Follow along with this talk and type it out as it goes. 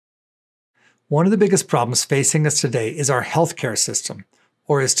One of the biggest problems facing us today is our healthcare system,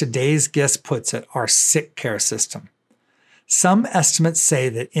 or as today's guest puts it, our sick care system. Some estimates say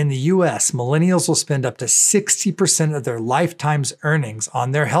that in the US, millennials will spend up to 60% of their lifetime's earnings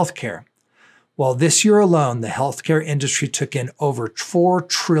on their healthcare. While this year alone, the healthcare industry took in over $4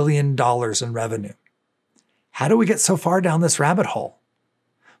 trillion in revenue. How do we get so far down this rabbit hole?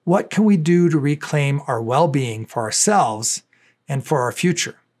 What can we do to reclaim our well-being for ourselves and for our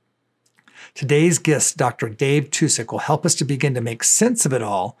future? Today's guest, Dr. Dave Tusek, will help us to begin to make sense of it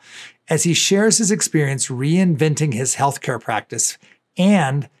all as he shares his experience reinventing his healthcare practice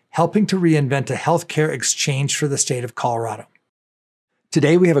and helping to reinvent a healthcare exchange for the state of Colorado.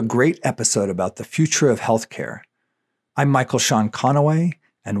 Today, we have a great episode about the future of healthcare. I'm Michael Sean Conaway,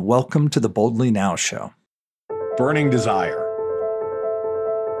 and welcome to the Boldly Now Show. Burning desire,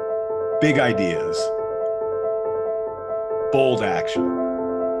 big ideas, bold action.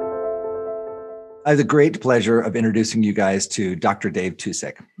 I have the great pleasure of introducing you guys to Dr. Dave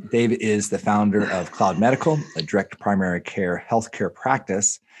Tusek. Dave is the founder of Cloud Medical, a direct primary care healthcare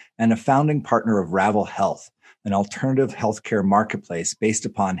practice, and a founding partner of Ravel Health, an alternative healthcare marketplace based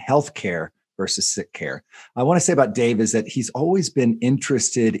upon healthcare versus sick care. I want to say about Dave is that he's always been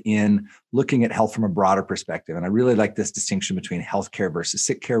interested in looking at health from a broader perspective. And I really like this distinction between healthcare versus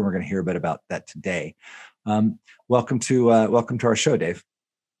sick care. We're going to hear a bit about that today. Welcome to our show, Dave.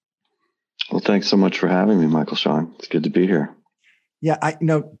 Well, thanks so much for having me, Michael Sean. It's good to be here. Yeah,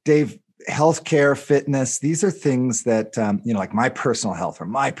 Dave, healthcare, fitness, these are things that, like my personal health or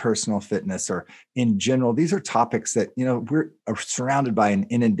my personal fitness or in general, these are topics that, we're surrounded by and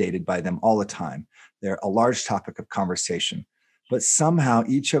inundated by them all the time. They're a large topic of conversation, but somehow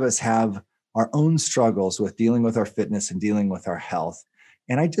each of us have our own struggles with dealing with our fitness and dealing with our health.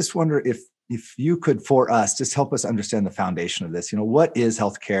 And I just wonder if you could, for us, just help us understand the foundation of this. What is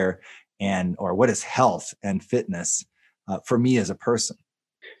healthcare or what is health and fitness for me as a person?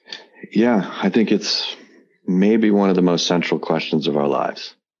 Yeah, I think it's maybe one of the most central questions of our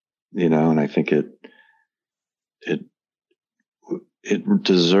lives, and I think it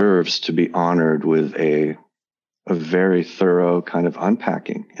deserves to be honored with a very thorough kind of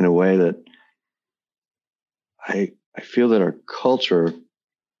unpacking in a way that I feel that our culture,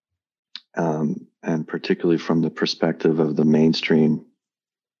 and particularly from the perspective of the mainstream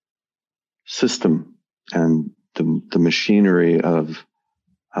system and the machinery of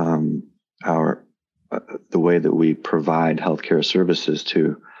the way that we provide healthcare services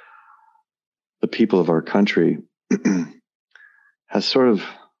to the people of our country has sort of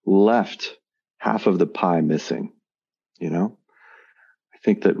left half of the pie missing. I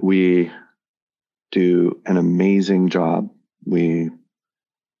think that we do an amazing job. I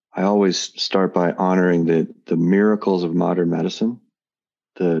always start by honoring the miracles of modern medicine,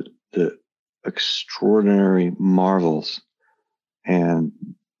 the extraordinary marvels and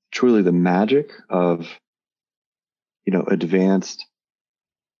truly the magic of, advanced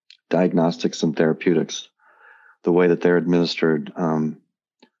diagnostics and therapeutics, the way that they're administered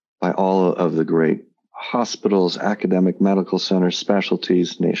by all of the great hospitals, academic medical centers,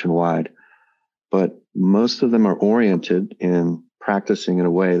 specialties nationwide. But most of them are oriented in practicing in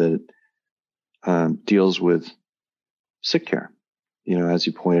a way that deals with sick care, as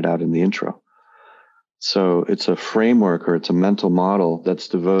you pointed out in the intro. So it's a framework or it's a mental model that's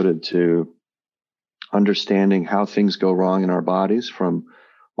devoted to understanding how things go wrong in our bodies, from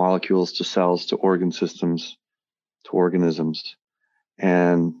molecules to cells to organ systems to organisms.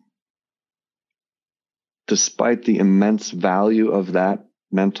 And despite the immense value of that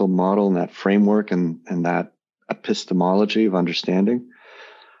mental model and that framework and that epistemology of understanding,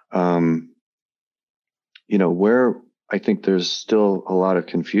 where I think there's still a lot of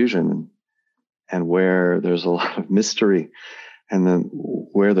confusion and where there's a lot of mystery, and then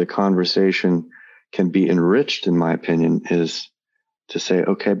where the conversation can be enriched, in my opinion, is to say,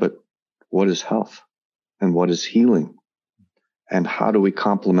 okay, but what is health and what is healing? And how do we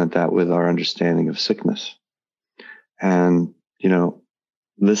complement that with our understanding of sickness? And,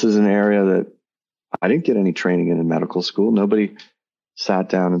 this is an area that I didn't get any training in medical school. Nobody sat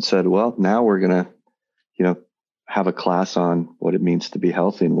down and said, well, now we're going to, have a class on what it means to be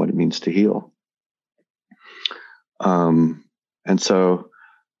healthy and what it means to heal. And so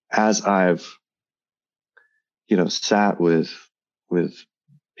as I've, sat with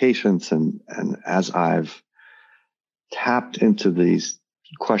patients and as I've tapped into these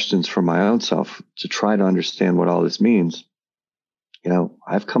questions for my own self to try to understand what all this means,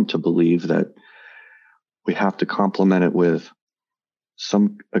 I've come to believe that we have to complement it with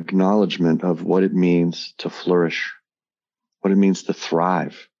some acknowledgement of what it means to flourish, what it means to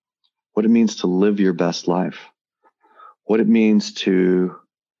thrive, what it means to live your best life, what it means to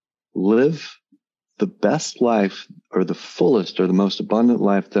live the best life or the fullest or the most abundant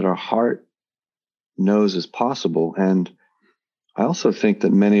life that our heart knows is possible. And I also think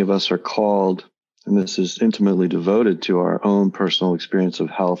that many of us are called, and this is intimately devoted to our own personal experience of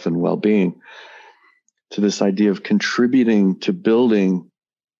health and well-being, to this idea of contributing to building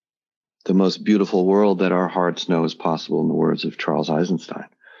the most beautiful world that our hearts know is possible, in the words of Charles Eisenstein.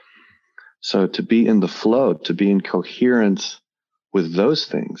 So to be in the flow, to be in coherence with those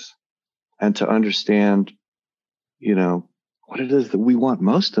things, and to understand, what it is that we want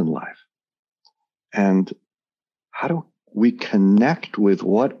most in life. And how do we connect with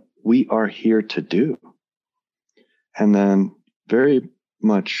what we are here to do? And then very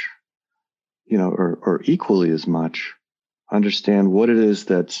much, or equally as much, understand what it is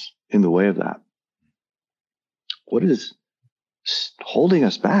that's in the way of that. What is holding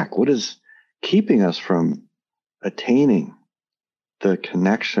us back? What is keeping us from attaining the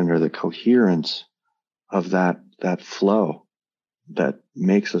connection or the coherence of that flow that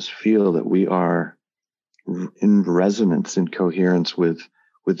makes us feel that we are in resonance, in coherence with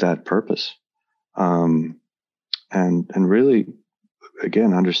that purpose? And really,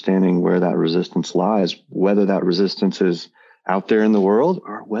 again, understanding where that resistance lies, whether that resistance is out there in the world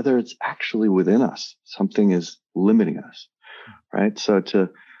or whether it's actually within us. Something is limiting us, right? So to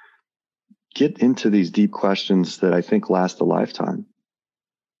get into these deep questions that I think last a lifetime,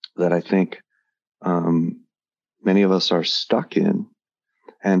 that I think many of us are stuck in,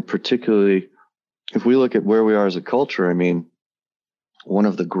 and particularly if we look at where we are as a culture, I mean, one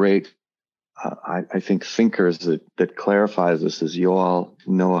of the great I think thinkers that clarifies this is Yuval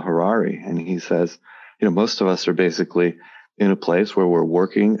Noah Harari. And he says, most of us are basically in a place where we're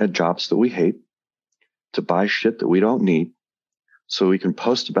working at jobs that we hate to buy shit that we don't need so we can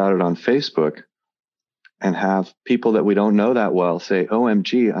post about it on Facebook and have people that we don't know that well say,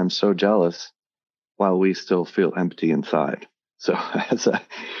 OMG, I'm so jealous, while we still feel empty inside. So as a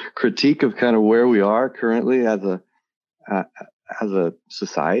critique of kind of where we are currently as a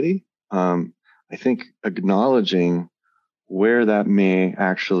society, I think acknowledging where that may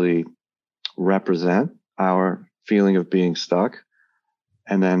actually represent our feeling of being stuck,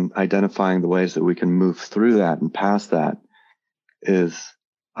 and then identifying the ways that we can move through that and past that is,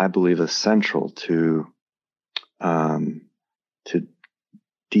 I believe, essential to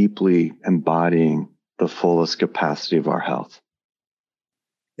deeply embodying the fullest capacity of our health.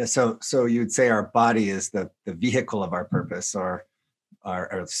 Yeah. So you'd say our body is the vehicle of our purpose or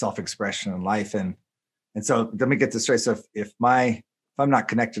our self-expression in life. And so let me get this straight. So if I'm not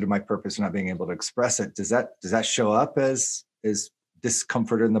connected to my purpose or not being able to express it, does that show up as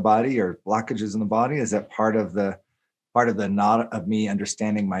discomfort in the body or blockages in the body? Is that part of the not of me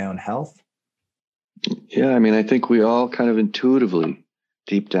understanding my own health? Yeah, I mean, I think we all kind of intuitively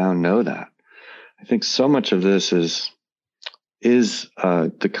deep down know that. I think so much of this is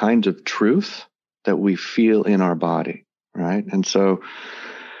the kind of truth that we feel in our body, right? And so,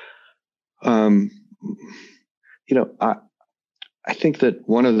 I think that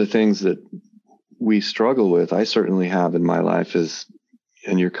one of the things that we struggle with, I certainly have in my life, is,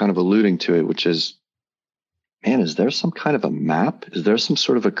 and you're kind of alluding to it, which is, man, is there some kind of a map? Is there some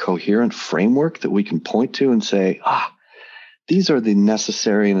sort of a coherent framework that we can point to and say, these are the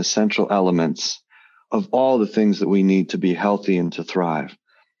necessary and essential elements of all the things that we need to be healthy and to thrive?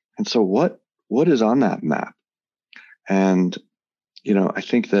 And so what is on that map? And, I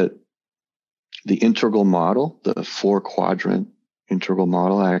think that the integral model, the 4-quadrant integral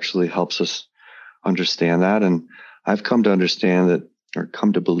model, actually helps us understand that. And I've come to understand that, or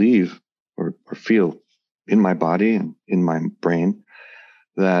come to believe or feel in my body and in my brain,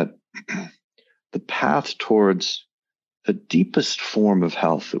 that the path towards the deepest form of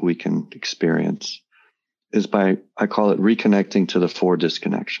health that we can experience is by, I call it, reconnecting to the 4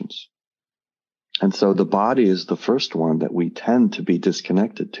 disconnections. And so the body is the first one that we tend to be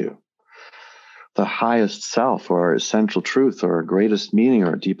disconnected to. The highest self, or our essential truth, or our greatest meaning,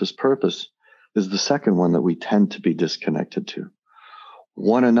 or our deepest purpose, is the second one that we tend to be disconnected to.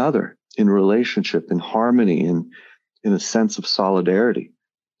 One another, in relationship, in harmony, in a sense of solidarity,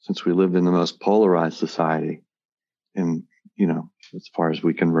 since we lived in the most polarized society, and as far as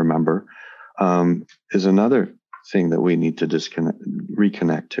we can remember, is another thing that we need to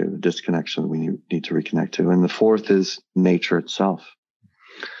reconnect to, disconnection that we need to reconnect to. And the fourth is nature itself.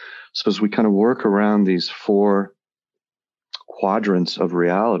 So as we kind of work around these 4 quadrants of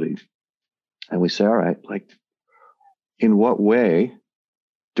reality, and we say, all right, like, in what way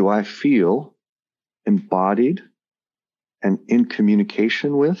do I feel embodied and in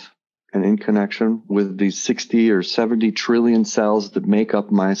communication with and in connection with these 60 or 70 trillion cells that make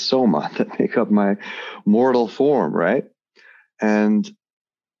up my soma, that make up my mortal form, right? And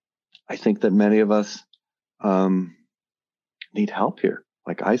I think that many of us need help here.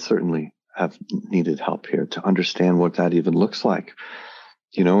 Like I certainly have needed help here to understand what that even looks like.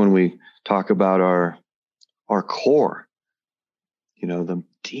 You know, when we talk about our core, you know, the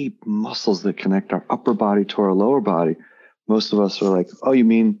deep muscles that connect our upper body to our lower body, most of us are like, oh, you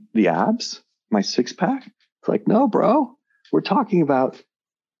mean the abs? My six pack? It's like, no, bro. We're talking about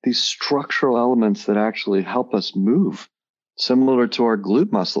these structural elements that actually help us move, similar to our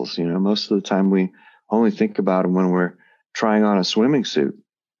glute muscles. You know, most of the time we only think about them when we're trying on a swimming suit.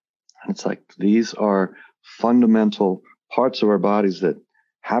 And it's like, these are fundamental parts of our bodies that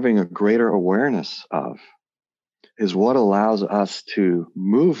having a greater awareness of is what allows us to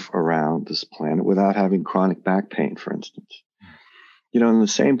move around this planet without having chronic back pain, for instance. You know, and the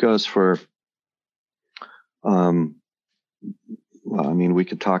same goes for, well, I mean, we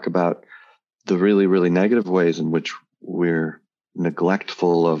could talk about the really, really negative ways in which we're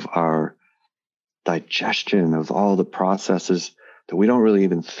neglectful of our digestion, of all the processes that we don't really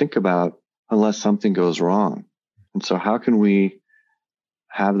even think about unless something goes wrong. And so how can we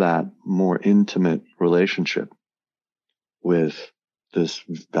have that more intimate relationship with this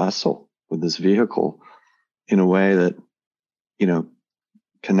vessel, with this vehicle, in a way that, you know,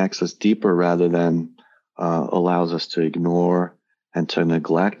 connects us deeper rather than allows us to ignore and to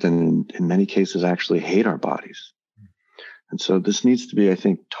neglect, and in many cases actually hate our bodies. And so this needs to be, I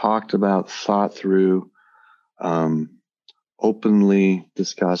think, talked about, thought through, openly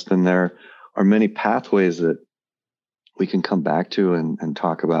discussed. And there are many pathways that we can come back to and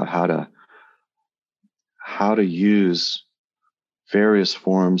talk about how to use various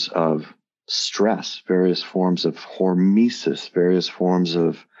forms of stress, various forms of hormesis, various forms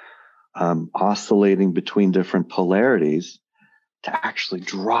of oscillating between different polarities to actually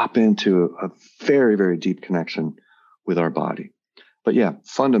drop into a very, very deep connection with our body. But yeah,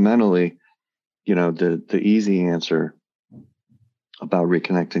 fundamentally, you know, the easy answer about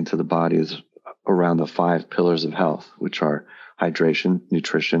reconnecting to the body is around the 5 pillars of health, which are hydration,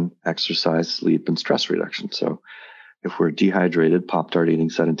 nutrition, exercise, sleep, and stress reduction. So if we're dehydrated, pop-tart eating,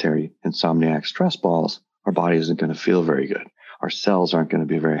 sedentary, insomniac stress balls, our body isn't going to feel very good. Our cells aren't going to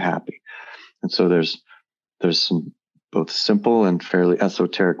be very happy. And so there's some both simple and fairly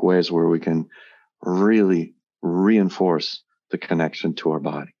esoteric ways where we can really reinforce the connection to our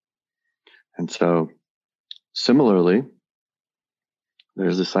body. And so similarly,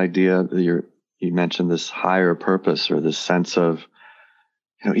 there's this idea that you mentioned this higher purpose, or this sense of,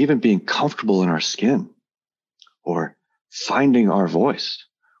 you know, even being comfortable in our skin, or finding our voice,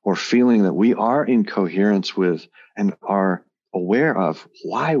 or feeling that we are in coherence with and are aware of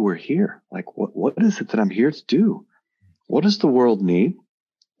why we're here. Like, what is it that I'm here to do? What does the world need?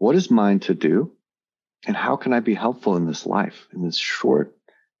 What is mine to do? And how can I be helpful in this life, in this short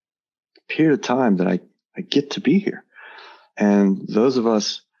period of time that I get to be here? And those of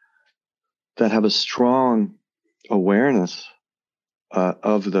us that have a strong awareness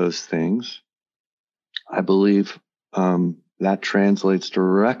of those things, I believe that translates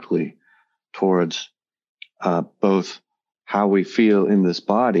directly towards both how we feel in this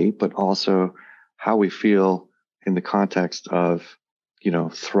body, but also how we feel in the context of, you know,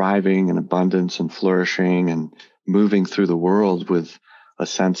 thriving and abundance and flourishing and moving through the world with a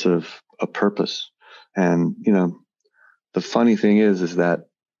sense of a purpose. And, you know, the funny thing is that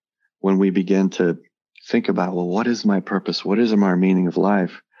when we begin to think about, well, what is my purpose? What is my meaning of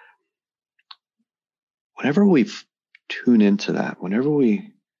life? Whenever we tune into that, whenever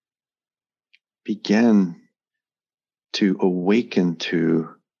we begin to awaken to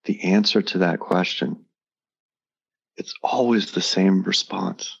the answer to that question, it's always the same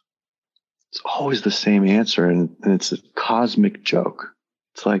response. It's always the same answer. And it's a cosmic joke.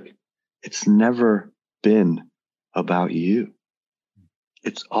 It's like, it's never been about you.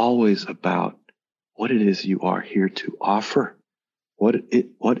 It's always about what it is you are here to offer, what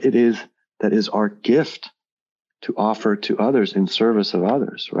it is that is our gift to offer to others in service of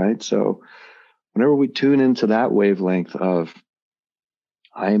others, right? So whenever we tune into that wavelength of,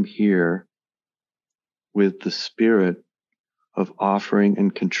 I am here with the spirit of offering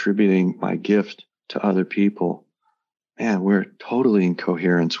and contributing my gift to other people, man, we're totally in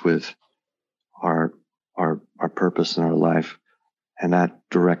coherence with our purpose in our life. And that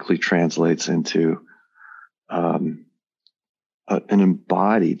directly translates into an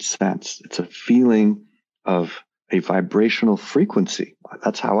embodied sense. It's a feeling of a vibrational frequency.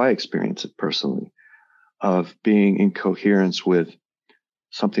 That's how I experience it personally, of being in coherence with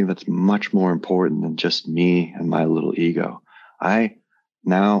something that's much more important than just me and my little ego. I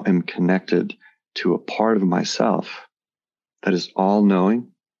now am connected to a part of myself that is all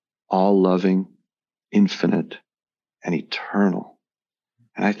knowing, all loving, infinite, and eternal.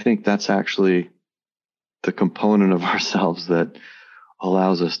 And I think that's actually the component of ourselves that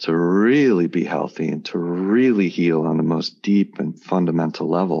allows us to really be healthy and to really heal on the most deep and fundamental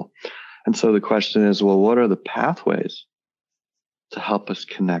level. And so the question is, well, what are the pathways to help us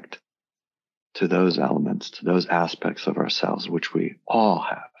connect to those elements, to those aspects of ourselves, which we all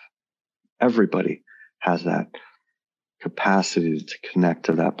have? Everybody has that capacity to connect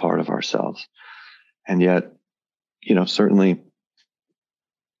to that part of ourselves. And yet, certainly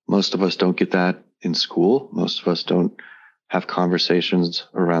most of us don't get that in school. Most of us don't have conversations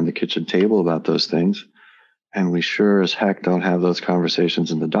around the kitchen table about those things. And we sure as heck don't have those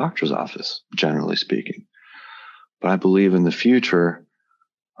conversations in the doctor's office, generally speaking. But I believe in the future,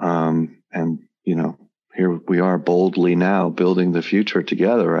 and here we are boldly now building the future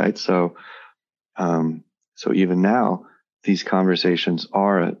together, right? So even now, these conversations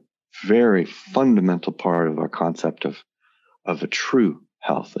are a very fundamental part of our concept of a true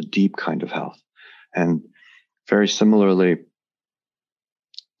health, a deep kind of health. And very similarly,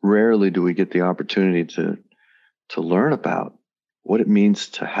 rarely do we get the opportunity to learn about what it means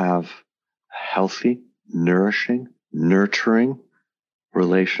to have a healthy, nourishing, nurturing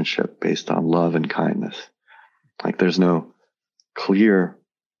relationship based on love and kindness. Like there's no clear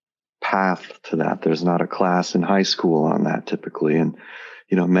path to that. There's not a class in high school on that typically. And,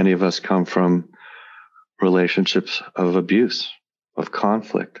 many of us come from relationships of abuse, of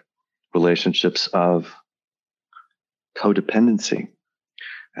conflict, relationships of codependency.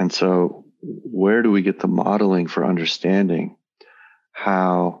 And so where do we get the modeling for understanding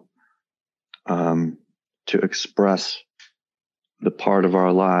how to express the part of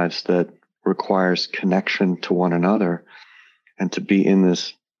our lives that requires connection to one another and to be in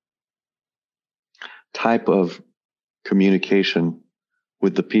this type of communication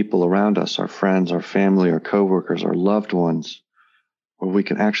with the people around us, our friends, our family, our coworkers, our loved ones, where we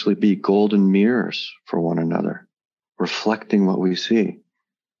can actually be golden mirrors for one another, reflecting what we see.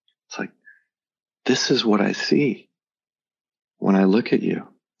 It's like, this is what I see when I look at you.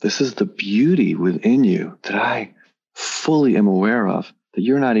 This is the beauty within you that I fully am aware of, that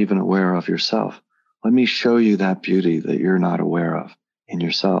you're not even aware of yourself. Let me show you that beauty that you're not aware of in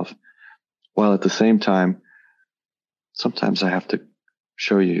yourself. While at the same time, sometimes I have to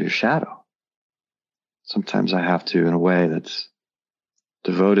show you your shadow. Sometimes I have to in a way that's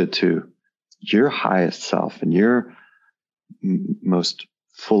devoted to your highest self and your most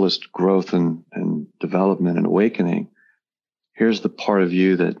fullest growth and development and awakening. Here's the part of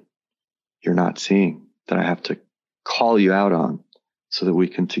you that you're not seeing, that I have to call you out on so that we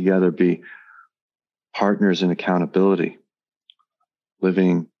can together be partners in accountability,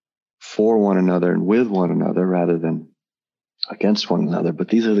 living for one another and with one another rather than against one another. But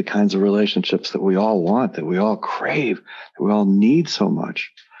these are the kinds of relationships that we all want, that we all crave, that we all need so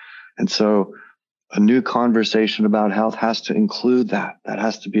much. And so a new conversation about health has to include that. That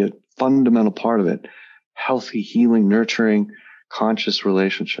has to be a fundamental part of it. Healthy, healing, nurturing, conscious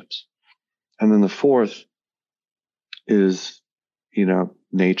relationships. And then the fourth is,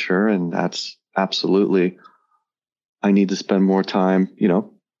 nature. And that's absolutely, I need to spend more time,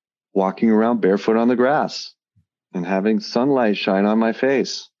 walking around barefoot on the grass and having sunlight shine on my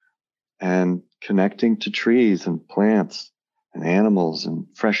face and connecting to trees and plants and animals and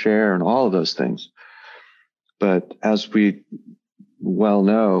fresh air and all of those things. But as we well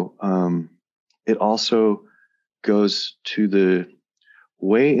know, it also goes to the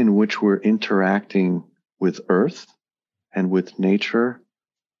way in which we're interacting with Earth and with nature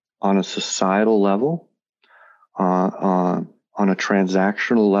on a societal level, on a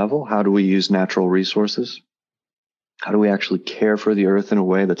transactional level. How do we use natural resources? How do we actually care for the Earth in a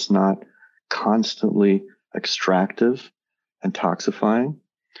way that's not constantly extractive and toxifying?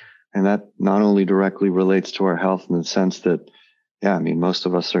 And that not only directly relates to our health in the sense that, most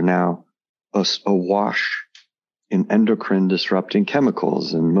of us are now awash in endocrine disrupting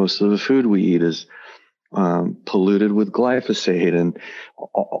chemicals, and most of the food we eat is polluted with glyphosate and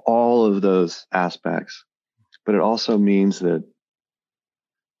all of those aspects. But it also means that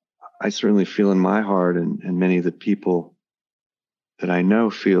I certainly feel in my heart, and many of the people that I know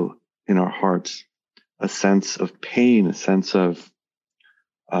feel in our hearts, a sense of pain, a sense of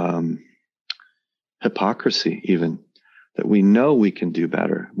hypocrisy even, that we know we can do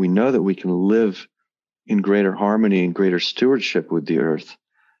better. We know that we can live in greater harmony and greater stewardship with the earth.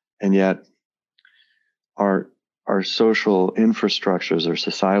 And yet our our social infrastructures, our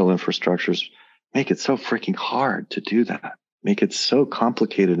societal infrastructures make it so freaking hard to do that, make it so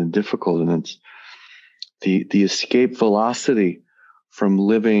complicated and difficult. And it's the escape velocity from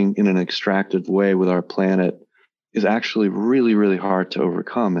living in an extractive way with our planet is actually really, really hard to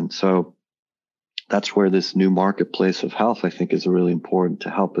overcome. And so that's where this new marketplace of health, I think, is really important to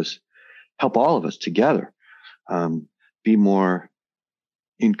help all of us together be more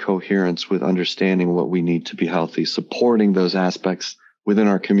in coherence with understanding what we need to be healthy, supporting those aspects within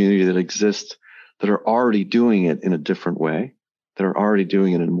our community that exist, that are already doing it in a different way, that are already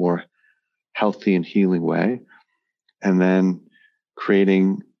doing it in a more healthy and healing way, and then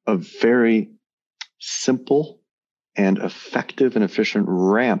creating a very simple and effective and efficient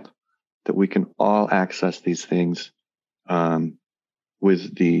ramp that we can all access these things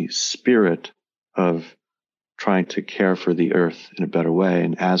with the spirit of trying to care for the earth in a better way.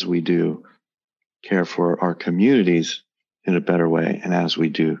 And as we do, care for our communities in a better way. And as we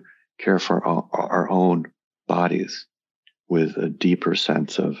do, care for our own bodies with a deeper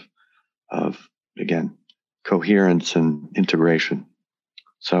sense of again, coherence and integration.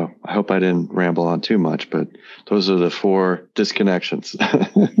 So I hope I didn't ramble on too much, but those are the 4 disconnections.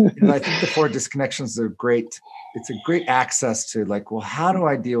 I think the 4 disconnections are great. It's a great access to like, well, how do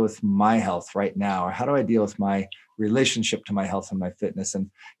I deal with my health right now? Or how do I deal with my relationship to my health and my fitness? And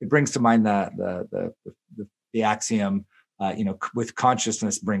it brings to mind the axiom, with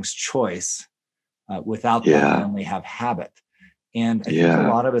consciousness brings choice. Without that, we only have habit. And I think a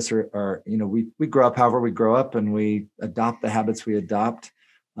lot of us are we grow up however we grow up, and we adopt the habits we adopt.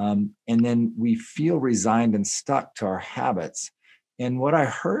 And then we feel resigned and stuck to our habits. And what I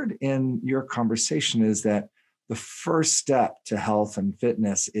heard in your conversation is that the first step to health and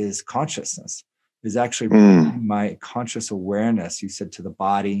fitness is consciousness, is actually bringing my conscious awareness, you said, to the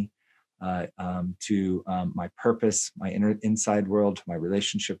body, to my purpose, my inside world, my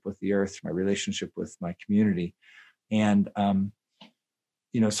relationship with the earth, my relationship with my community. And,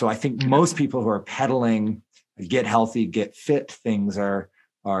 so I think most people who are peddling get healthy, get fit things are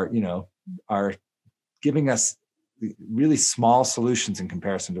giving us really small solutions in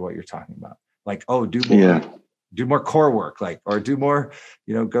comparison to what you're talking about. Like, do more core work, or do more,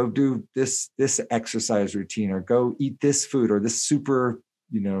 go do this exercise routine, or go eat this food, or this super,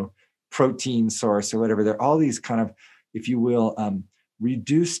 protein source, or whatever. There are all these kind of, if you will,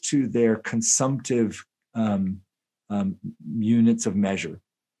 reduced to their consumptive units of measure.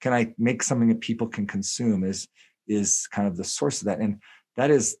 Can I make something that people can consume is kind of the source of that. And that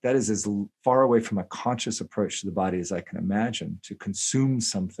is as far away from a conscious approach to the body as I can imagine, to consume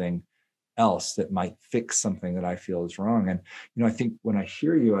something else that might fix something that I feel is wrong. And, I think when I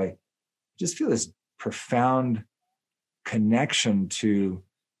hear you, I just feel this profound connection to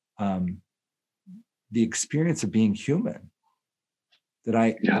the experience of being human, that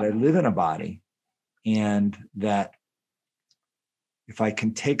I live in a body, and that if I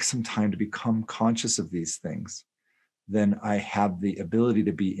can take some time to become conscious of these things, then I have the ability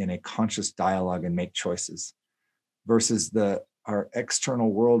to be in a conscious dialogue and make choices, versus our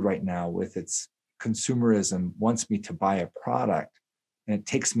external world right now with its consumerism wants me to buy a product, and it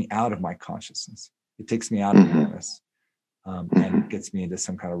takes me out of my consciousness. It takes me out of awareness, and gets me into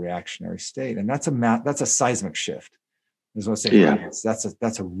some kind of reactionary state. And that's a seismic shift. I just want to say,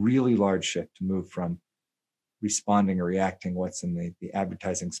 that's a really large shift to move from responding or reacting what's in the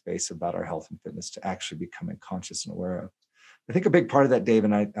advertising space about our health and fitness to actually becoming conscious and aware of. I think a big part of that, Dave,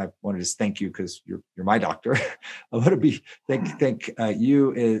 and I want to just thank you because you're my doctor. I want to thank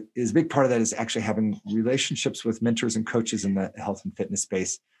you is a big part of that is actually having relationships with mentors and coaches in the health and fitness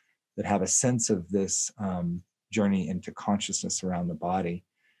space that have a sense of this journey into consciousness around the body.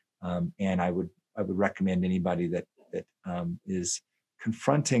 And I would recommend anybody that is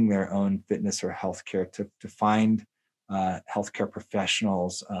confronting their own fitness or healthcare to find healthcare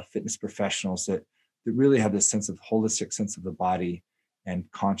professionals, fitness professionals that really have this holistic sense of the body and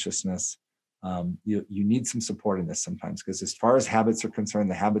consciousness. You need some support in this sometimes, because as far as habits are concerned,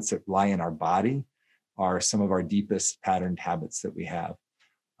 the habits that lie in our body are some of our deepest patterned habits that we have.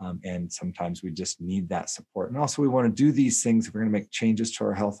 And sometimes we just need that support. And also we want to do these things. If we're going to make changes to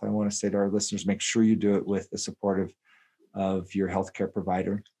our health, I want to say to our listeners, make sure you do it with the support of your healthcare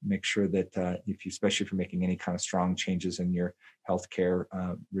provider. Make sure that especially if you're making any kind of strong changes in your healthcare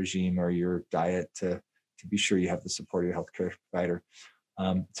regime or your diet, to be sure you have the support of your healthcare provider.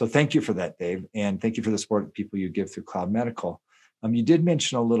 So thank you for that, Dave. And thank you for the support of people you give through Cloud Medical. You did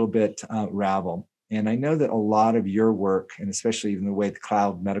mention a little bit Ravel. And I know that a lot of your work, and especially even the way the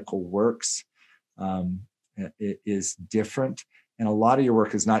Cloud Medical works, it is different. And a lot of your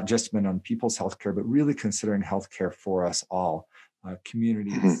work has not just been on people's healthcare, but really considering healthcare for us all,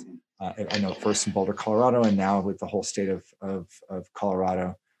 communities. I know first in Boulder, Colorado, and now with the whole state of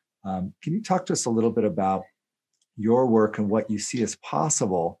Colorado. Can you talk to us a little bit about your work and what you see as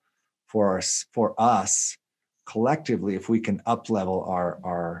possible for us collectively, if we can up-level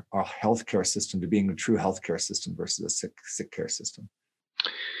our healthcare system to being a true healthcare system versus a sick care system?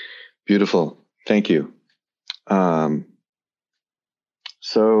 Beautiful. Thank you.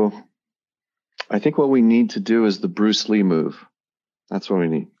 So I think what we need to do is the Bruce Lee move. That's what we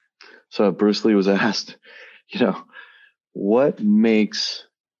need. So Bruce Lee was asked, what makes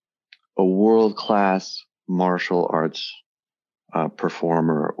a world-class martial arts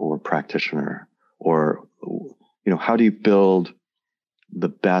performer or practitioner, or how do you build the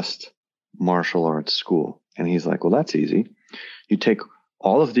best martial arts school? And he's like, well, that's easy. You take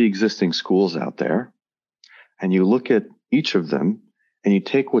all of the existing schools out there and you look at each of them and you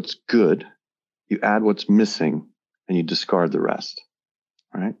take what's good, you add what's missing, and you discard the rest.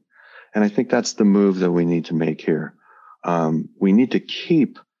 Right? And I think that's the move that we need to make here. We need to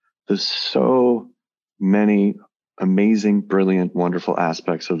keep the so many amazing, brilliant, wonderful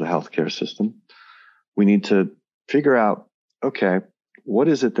aspects of the healthcare system. We need to figure out, okay, what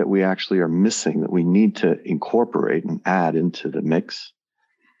is it that we actually are missing that we need to incorporate and add into the mix,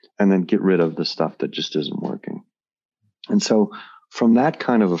 and then get rid of the stuff that just isn't working. And so from that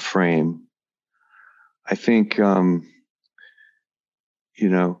kind of a frame, I think,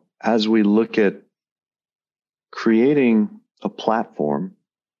 as we look at creating a platform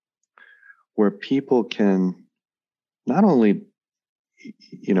where people can not only,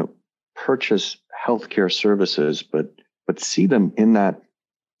 purchase healthcare services, but see them in that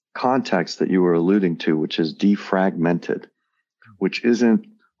context that you were alluding to, which is defragmented, which isn't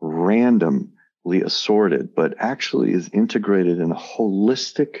randomly assorted, but actually is integrated in a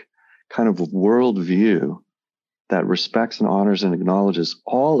holistic kind of worldview that respects and honors and acknowledges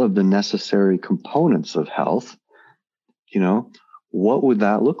all of the necessary components of health. What would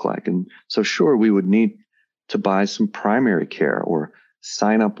that look like? And so sure, we would need to buy some primary care or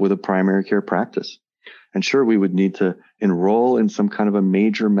sign up with a primary care practice. And sure, we would need to enroll in some kind of a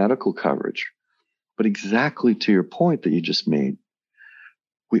major medical coverage. But exactly to your point that you just made,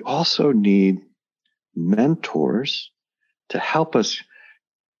 we also need mentors to help us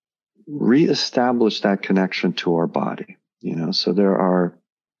reestablish that connection to our body. So there are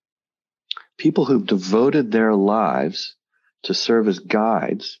people who've devoted their lives to serve as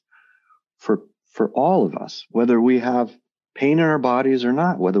guides for all of us, whether we have pain in our bodies or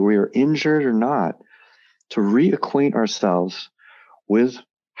not, whether we are injured or not, to reacquaint ourselves with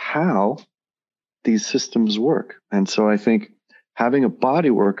how these systems work. And so I think having a body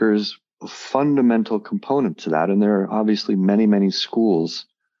worker is a fundamental component to that. And there are obviously many, many schools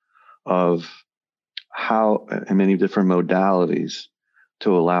of how and many different modalities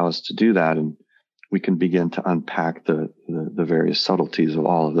to allow us to do that. And we can begin to unpack the various subtleties of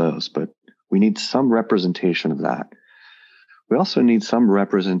all of those. But we need some representation of that. We also need some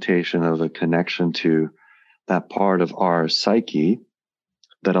representation of a connection to that part of our psyche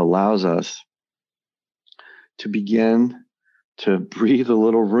that allows us to begin to breathe a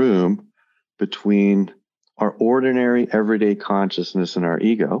little room between our ordinary everyday consciousness and our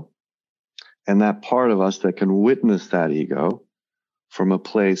ego, and that part of us that can witness that ego from a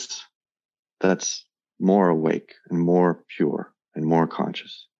place that's more awake and more pure and more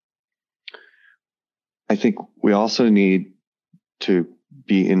conscious. I think we also need to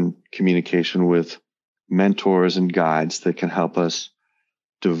be in communication with mentors and guides that can help us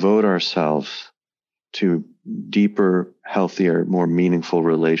devote ourselves to deeper, healthier, more meaningful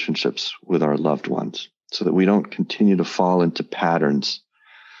relationships with our loved ones so that we don't continue to fall into patterns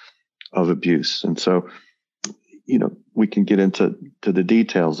of abuse. And so, we can get into the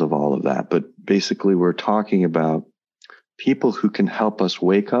details of all of that, but basically we're talking about people who can help us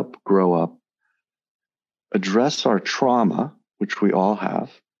wake up, grow up, address our trauma, which we all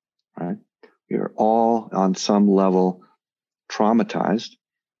have, right? We are all on some level traumatized,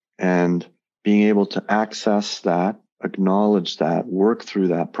 and being able to access that, acknowledge that, work through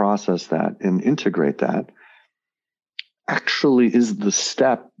that, process that, and integrate that actually is the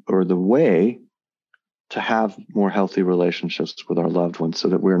step or the way to have more healthy relationships with our loved ones so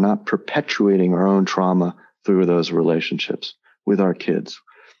that we're not perpetuating our own trauma through those relationships with our kids,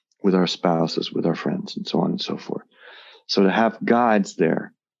 with our spouses, with our friends, and so on and so forth. So to have guides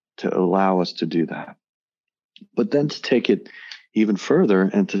there to allow us to do that. But then to take it even further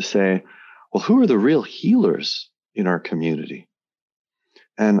and to say, well, who are the real healers in our community?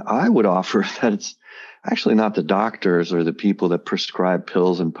 And I would offer that it's actually not the doctors or the people that prescribe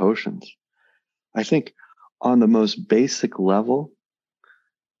pills and potions. I think on the most basic level,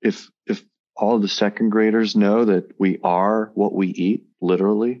 if all of the second graders know that we are what we eat,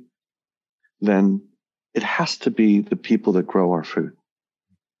 literally, then it has to be the people that grow our food.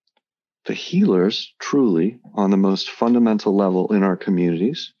 The healers, truly, on the most fundamental level in our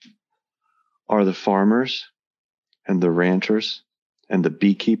communities, are the farmers and the ranchers and the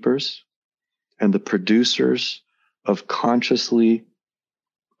beekeepers and the producers of consciously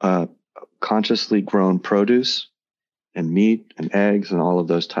grown produce and meat and eggs and all of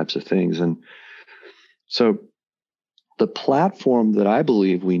those types of things. And so the platform that I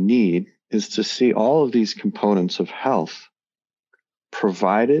believe we need is to see all of these components of health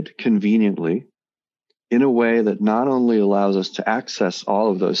provided conveniently in a way that not only allows us to access all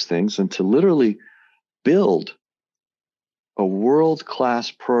of those things and to literally build a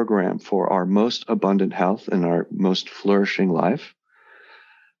world-class program for our most abundant health and our most flourishing life,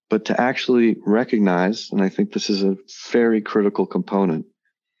 but to actually recognize, and I think this is a very critical component,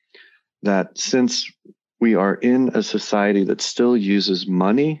 that since we are in a society that still uses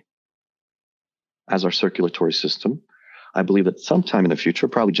money as our circulatory system, I believe that sometime in the future,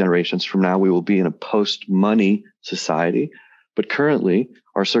 probably generations from now, we will be in a post-money society. But currently,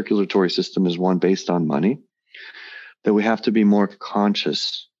 our circulatory system is one based on money, that we have to be more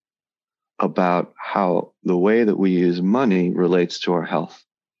conscious about how the way that we use money relates to our health.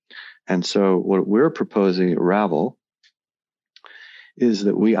 And so what we're proposing at Ravel is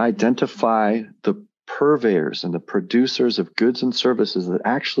that we identify the purveyors and the producers of goods and services that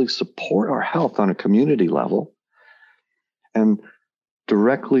actually support our health on a community level and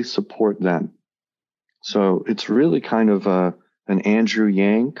directly support them. So it's really kind of an Andrew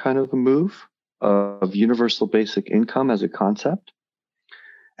Yang kind of a move of universal basic income as a concept.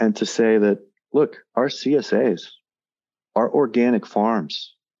 And to say that, look, our CSAs, our organic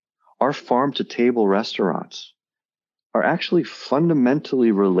farms, our farm to table restaurants are actually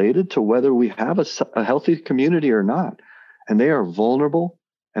fundamentally related to whether we have a healthy community or not. And they are vulnerable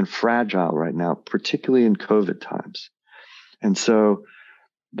and fragile right now, particularly in COVID times. And so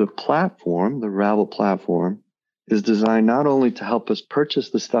the platform, the Ravel platform, is designed not only to help us purchase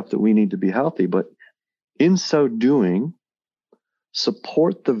the stuff that we need to be healthy, but in so doing,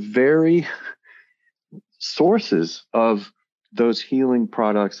 support the very sources of those healing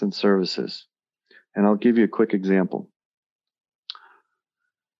products and services. And I'll give you a quick example.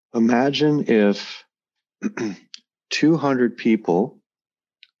 Imagine if 200 people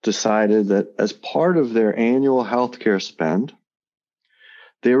decided that as part of their annual healthcare spend,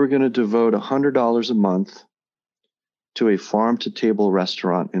 they were going to devote $100 a month to a farm-to-table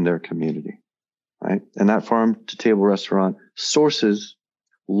restaurant in their community, right? And that farm-to-table restaurant sources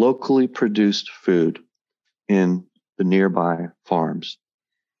locally produced food in the nearby farms.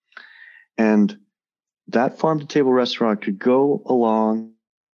 And that farm-to-table restaurant could go along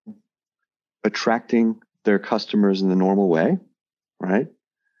attracting their customers in the normal way, right?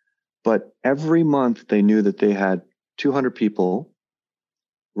 But every month they knew that they had 200 people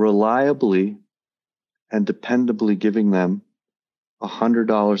reliably and dependably giving them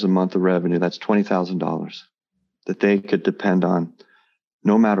 $100 a month of revenue. That's $20,000 that they could depend on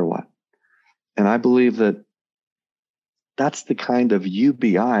no matter what. And I believe that that's the kind of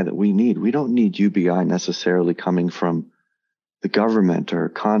UBI that we need. We don't need UBI necessarily coming from the government or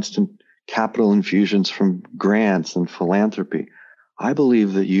constant capital infusions from grants and philanthropy. I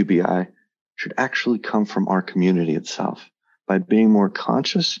believe that UBI should actually come from our community itself by being more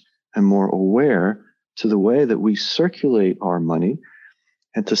conscious and more aware to the way that we circulate our money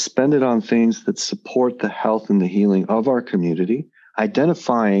and to spend it on things that support the health and the healing of our community,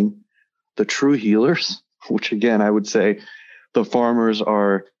 identifying the true healers, which again, I would say the farmers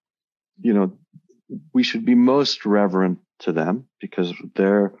are, we should be most reverent to them because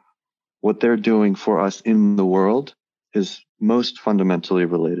what they're doing for us in the world is most fundamentally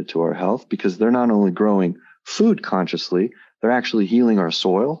related to our health because they're not only growing food consciously, they're actually healing our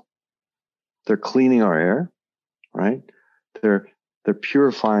soil. They're cleaning our air, right? They're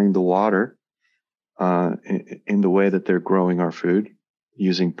purifying the water in the way that they're growing our food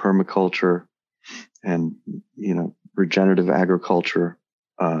using permaculture and, regenerative agriculture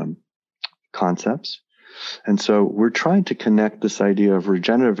concepts. And so we're trying to connect this idea of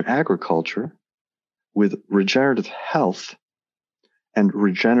regenerative agriculture with regenerative health and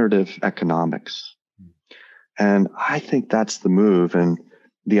regenerative economics. And I think that's the move. And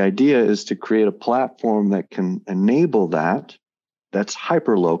the idea is to create a platform that can enable that, that's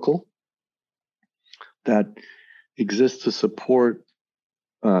hyper-local, that exists to support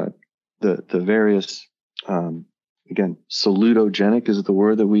the various, again, salutogenic is the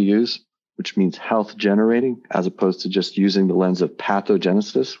word that we use, which means health generating, as opposed to just using the lens of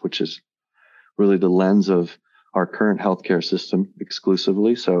pathogenesis, which is really the lens of our current healthcare system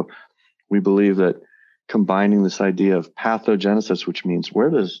exclusively. So we believe that combining this idea of pathogenesis, which means where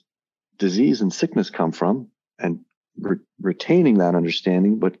does disease and sickness come from, and retaining that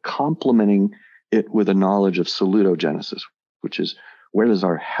understanding, but complementing it with a knowledge of salutogenesis, which is where does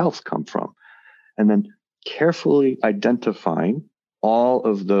our health come from? And then carefully identifying all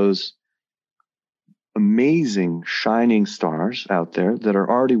of those amazing shining stars out there that are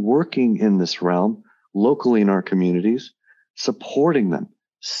already working in this realm locally in our communities, supporting them,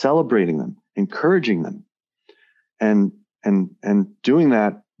 celebrating them, encouraging them, and doing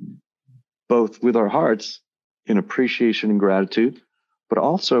that both with our hearts in appreciation and gratitude, but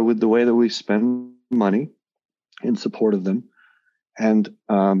also with the way that we spend money in support of them, and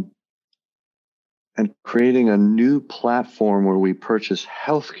creating a new platform where we purchase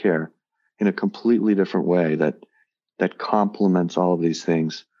healthcare in a completely different way that complements all of these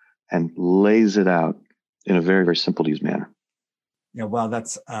things and lays it out in a very, very simple to use manner. Yeah, well,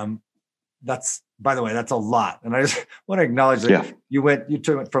 that's by the way, that's a lot, and I just want to acknowledge that you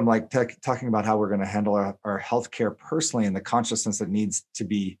took it from like talking about how we're going to handle our healthcare personally and the consciousness that needs to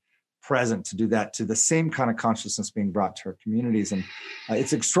be present to do that, to the same kind of consciousness being brought to our communities. And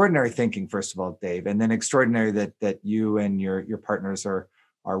it's extraordinary thinking, first of all, Dave, and then extraordinary that you and your partners are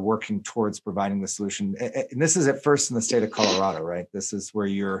working towards providing the solution. And this is at first in the state of Colorado, right? This is where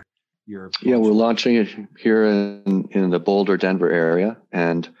you're we're launching it here in the Boulder, Denver area,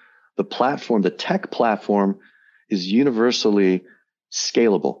 and the platform, the tech platform, is universally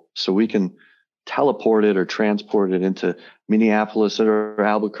scalable. So we can teleport it or transport it into Minneapolis or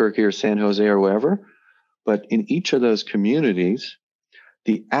Albuquerque or San Jose or wherever. But in each of those communities,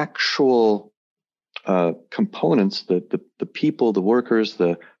 the actual components, the people, the workers,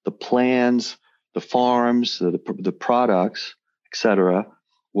 the plans, the farms, the products, et cetera,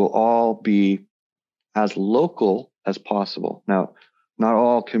 will all be as local as possible. Now, not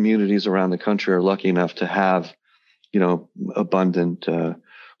all communities around the country are lucky enough to have, abundant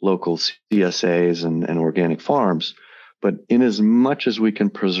local CSAs and organic farms. But in as much as we can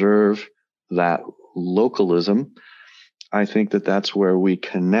preserve that localism, I think that that's where we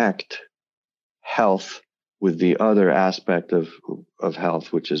connect health with the other aspect of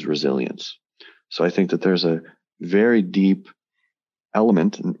health, which is resilience. So I think that there's a very deep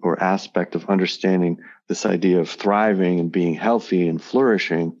element or aspect of understanding this idea of thriving and being healthy and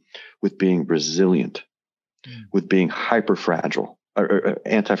flourishing with being resilient, with being hyper-fragile or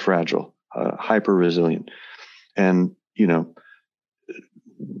anti-fragile, hyper-resilient. And,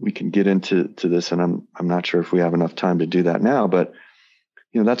 we can get into this, and I'm not sure if we have enough time to do that now, but,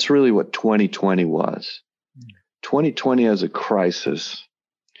 that's really what 2020 was. 2020 as a crisis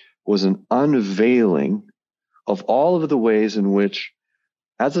was an unveiling of all of the ways in which,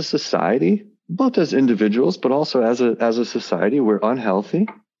 as a society, both as individuals, but also as a society, we're unhealthy,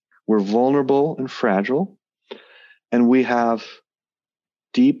 we're vulnerable and fragile, and we have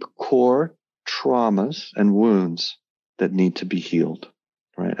deep core traumas and wounds that need to be healed,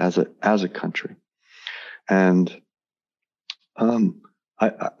 right? As a country. And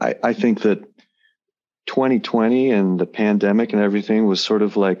I think that 2020 and the pandemic and everything was sort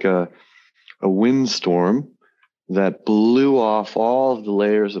of like a windstorm that blew off all of the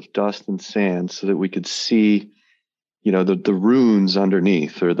layers of dust and sand so that we could see, the runes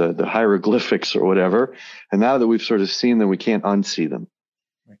underneath, or the hieroglyphics or whatever. And now that we've sort of seen them, we can't unsee them.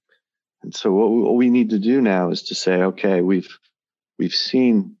 Right. And so what we need to do now is to say, okay, we've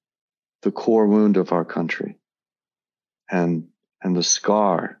seen the core wound of our country and the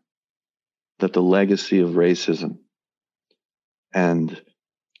scar that the legacy of racism and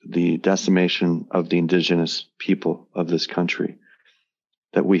the decimation of the indigenous people of this country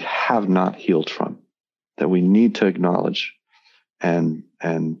that we have not healed from, that we need to acknowledge and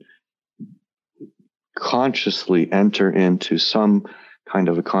consciously enter into some kind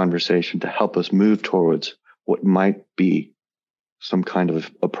of a conversation to help us move towards what might be some kind of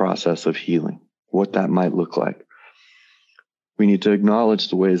a process of healing, what that might look like. We need to acknowledge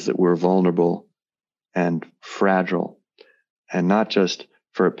the ways that we're vulnerable and fragile, and not just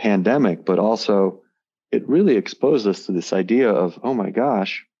for a pandemic, but also it really exposed us to this idea of, oh my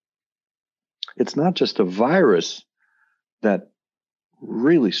gosh, it's not just a virus that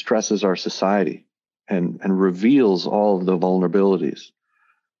really stresses our society and reveals all of the vulnerabilities.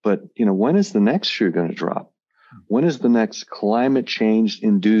 But, when is the next shoe going to drop? When is the next climate change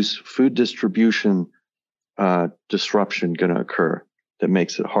induced food distribution disruption going to occur that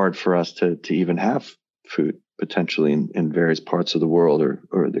makes it hard for us to even have food potentially in various parts of the world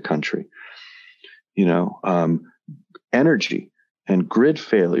or the country. Energy and grid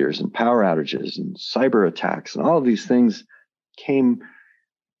failures and power outages and cyber attacks and all of these things became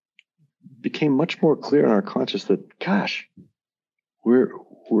much more clear in our conscious that, gosh,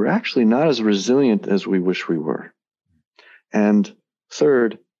 we're actually not as resilient as we wish we were. And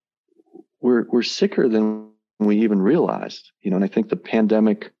third, we're sicker than we even realized, and I think the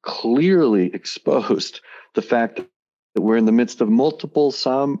pandemic clearly exposed the fact that we're in the midst of multiple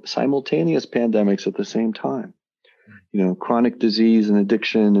simultaneous pandemics at the same time. Chronic disease and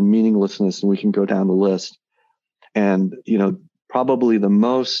addiction and meaninglessness, and we can go down the list. And, probably the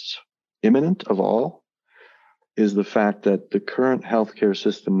most imminent of all is the fact that the current healthcare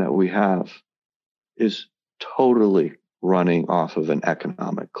system that we have is totally running off of an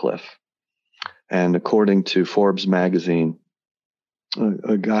economic cliff. And according to Forbes magazine,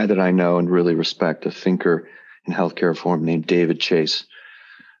 a guy that I know and really respect, a thinker in healthcare reform named David Chase,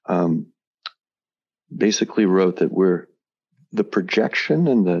 basically wrote that the projection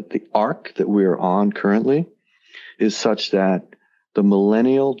and the arc that we're on currently is such that the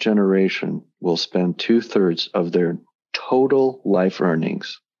millennial generation will spend 2/3 of their total life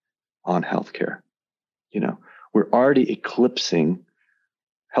earnings on healthcare. We're already eclipsing,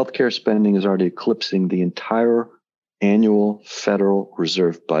 healthcare spending is already eclipsing the entire annual Federal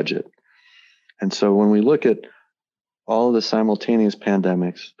Reserve budget. And so when we look at all of the simultaneous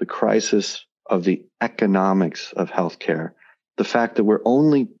pandemics, the crisis of the economics of healthcare, the fact that we're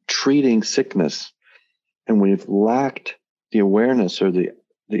only treating sickness and we've lacked the awareness or the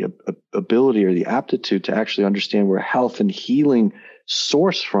ability or the aptitude to actually understand where health and healing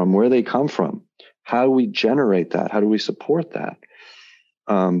source from, where they come from. How do we generate that? How do we support that?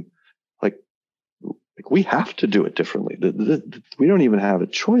 We have to do it differently. We don't even have a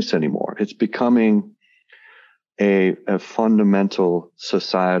choice anymore. It's becoming a fundamental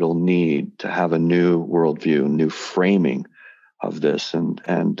societal need to have a new worldview, new framing of this. And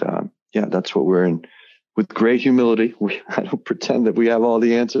that's what we're in. With great humility, I don't pretend that we have all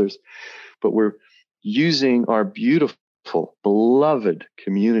the answers, but we're using our beautiful, beloved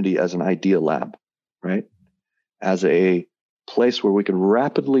community as an idea lab, right? As a place where we can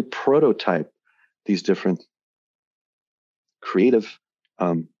rapidly prototype these different creative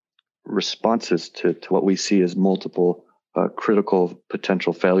responses to what we see as multiple critical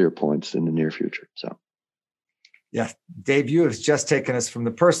potential failure points in the near future. So. Yeah, Dave, you have just taken us from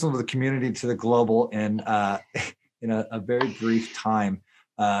the personal to the community to the global in a very brief time.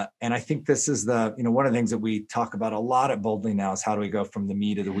 And I think this is one of the things that we talk about a lot at Boldly now is how do we go from the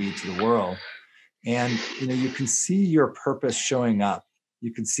me to the we to the world. And, you can see your purpose showing up.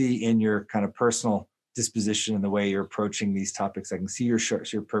 You can see in your kind of personal disposition and the way you're approaching these topics. I can see your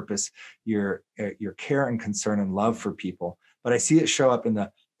purpose, your care and concern and love for people. But I see it show up in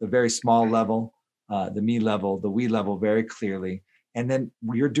the very small level, the me level, the we level very clearly. And then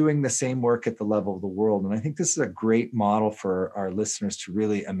you're doing the same work at the level of the world. And I think this is a great model for our listeners to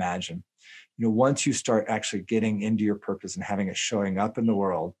really imagine. Once you start actually getting into your purpose and having it showing up in the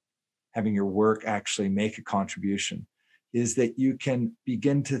world, having your work actually make a contribution, is that you can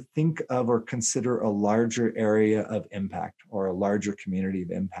begin to think of or consider a larger area of impact or a larger community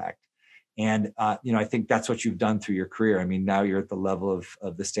of impact. And, I think that's what you've done through your career. I mean, now you're at the level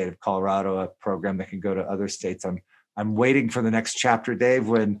of the state of Colorado, a program that can go to other states. I'm waiting for the next chapter, Dave,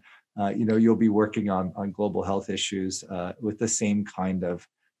 when, you'll be working on global health issues with the same kind of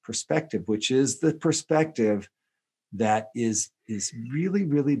perspective, which is the perspective that is really,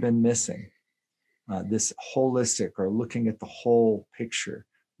 really been missing. This holistic, or looking at the whole picture,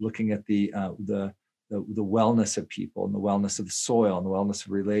 looking at the wellness of people and the wellness of the soil and the wellness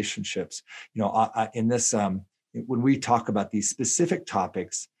of relationships. In this, when we talk about these specific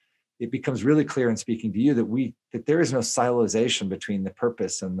topics, it becomes really clear in speaking to you that there is no silozation between the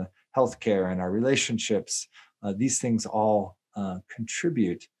purpose and the healthcare and our relationships. These things all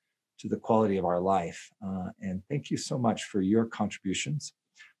contribute to the quality of our life. And thank you so much for your contributions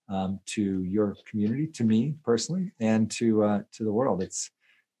to your community, to me personally, and to the world. It's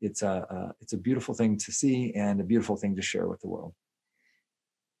a beautiful thing to see and a beautiful thing to share with the world.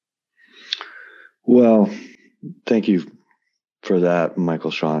 Well, thank you for that, Michael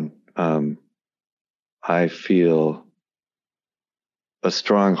Sean. I feel a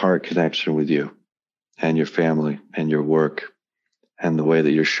strong heart connection with you and your family and your work and the way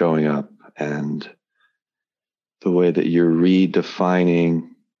that you're showing up and the way that you're redefining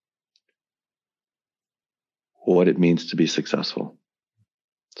what it means to be successful.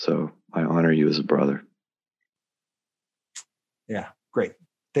 So I honor you as a brother. Yeah, Great.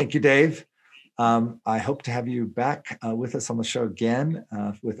 Thank you, Dave. I hope to have you back with us on the show again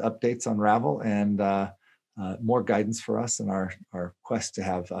with updates on Ravel and more guidance for us in our quest to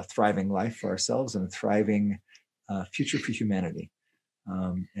have a thriving life for ourselves and a thriving future for humanity.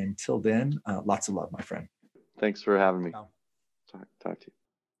 Until then, lots of love, my friend. Thanks for having me. Wow. Talk to you.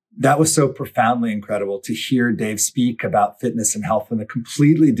 That was so profoundly incredible to hear Dave speak about fitness and health in a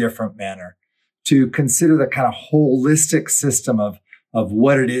completely different manner, to consider the kind of holistic system of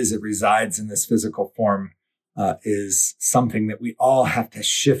what it is that resides in this physical form is something that we all have to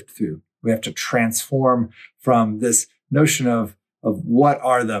shift through. We have to transform from this notion of what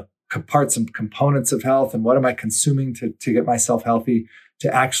are the parts and components of health and what am I consuming to get myself healthy,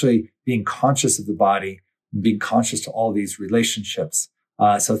 to actually being conscious of the body and being conscious to all these relationships.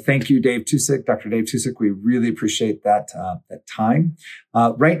 So thank you, Dave Tusek, Dr. Dave Tusek. We really appreciate that time.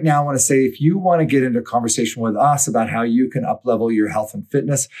 Right now, I want to say, if you want to get into a conversation with us about how you can up-level your health and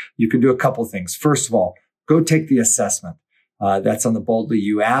fitness, you can do a couple things. First of all, go take the assessment. That's on the Boldly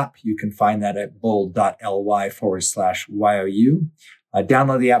You app. You can find that at bold.ly/YOU.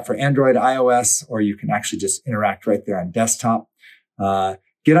 Download the app for Android, iOS, or you can actually just interact right there on desktop.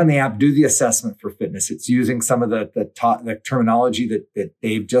 Get on the app, do the assessment for fitness. It's using some of the terminology that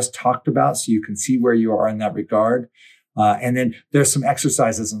Dave just talked about, so you can see where you are in that regard. And then there's some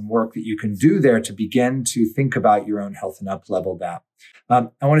exercises and work that you can do there to begin to think about your own health and up-level that. I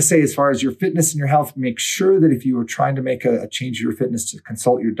want to say, as far as your fitness and your health, make sure that if you are trying to make a change to your fitness, to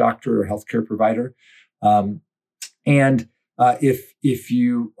consult your doctor or healthcare provider. If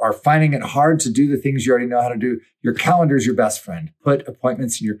you are finding it hard to do the things you already know how to do, your calendar is your best friend. Put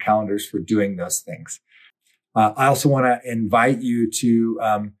appointments in your calendars for doing those things. I also want to invite you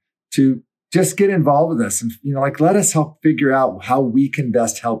to just get involved with us and let us help figure out how we can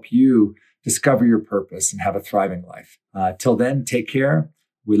best help you discover your purpose and have a thriving life. Till then, take care.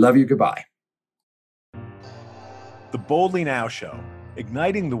 We love you. Goodbye. The Boldly Now Show,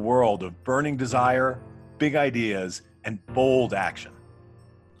 igniting the world of burning desire, big ideas, and bold action.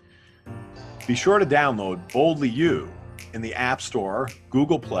 Be sure to download Boldly You in the App Store,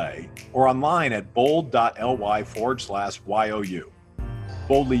 Google Play, or online at bold.ly/YOU.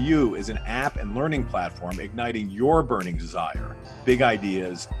 Boldly You is an app and learning platform igniting your burning desire, big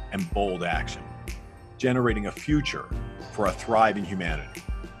ideas, and bold action, generating a future for a thriving humanity.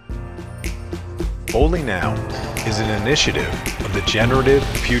 Boldly Now is an initiative of the Generative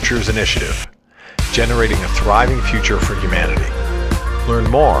Futures Initiative, generating a thriving future for humanity. Learn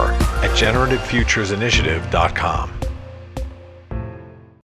more at generativefuturesinitiative.com.